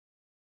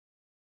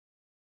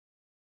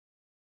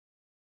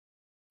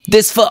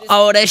This for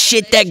all that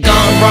shit that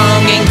gone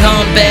wrong and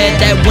gone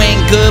bad, that went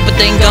good but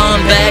then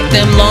gone back,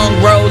 them long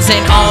roads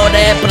and all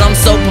that. But I'm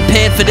so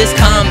prepared for this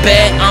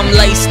combat, I'm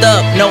laced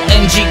up, no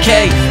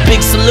MGK.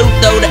 Big salute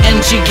though to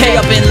MGK,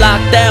 I've been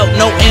locked out,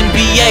 no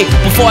NBA.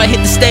 Before I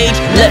hit the stage,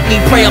 let me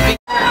pray. I'll be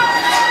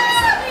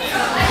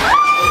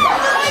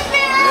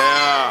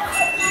yeah,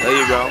 there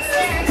you go.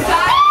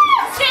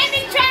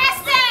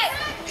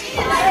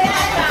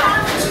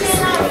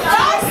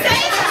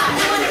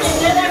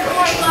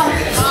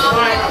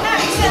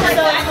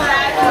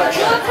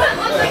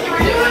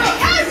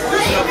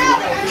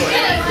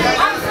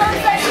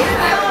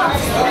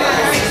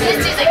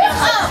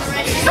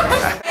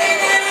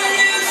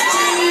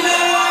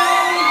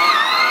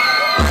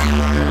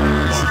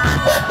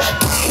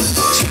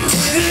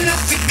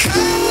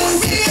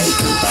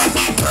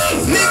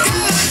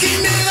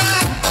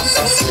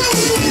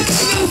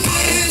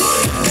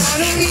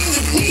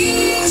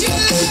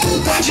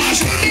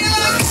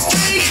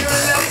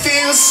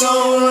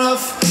 So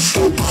rough.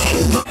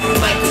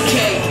 Michael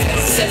K,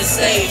 set the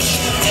stage,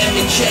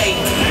 M&J,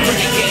 bring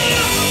the game.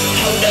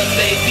 Hold up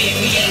baby,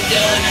 we ain't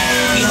done.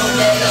 We hold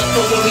that up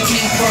for where we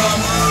came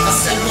from. I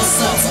said what's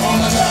up to all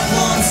my loved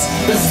ones.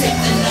 Let's take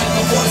the night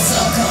before the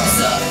sun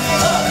comes up.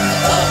 Up,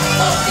 up,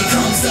 up, it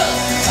comes up.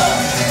 Up,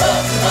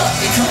 up, up,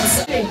 it comes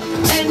up.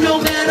 And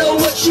no matter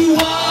what you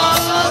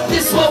are,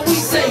 this what we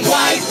say.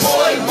 White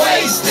boy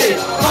wasted,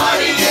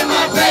 party in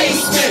my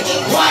basement.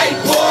 White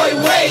boy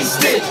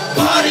wasted,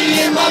 party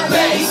in my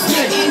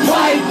basement.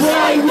 White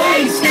boy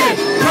wasted,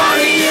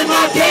 party in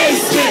my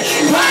basement.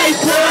 White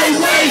boy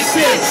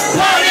wasted,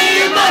 party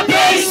in my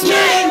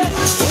basement.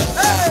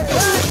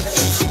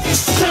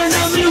 Turn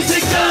the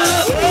music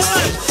up.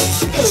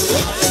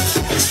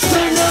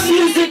 Turn the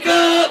music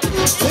up.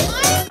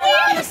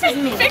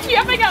 Pick me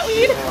up, I got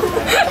weed.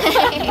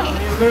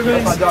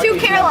 To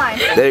Caroline.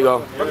 There you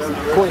go.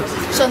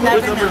 She'll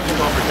never know.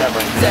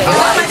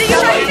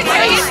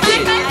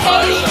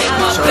 Party in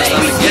my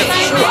basement.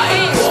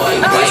 White boy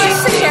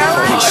wasted,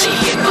 party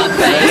in my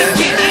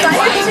basement.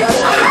 White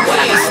boy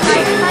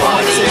wasted,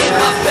 party in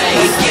my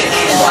basement.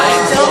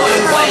 White boy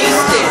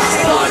wasted,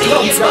 party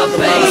in my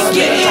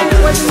basement.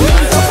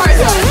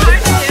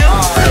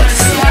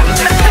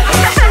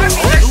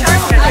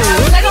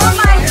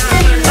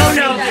 Oh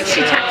no,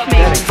 she texted me.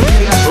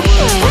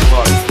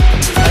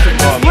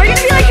 We're gonna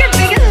be like your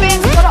biggest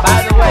fans. By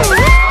the way,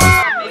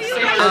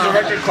 there's a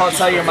record called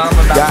Tell Your Mom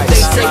About Guys, It.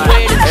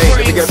 hey,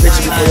 let me get a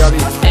picture before y'all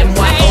leave.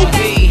 MYOB,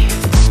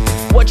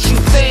 what you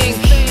think?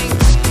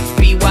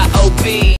 BYOB.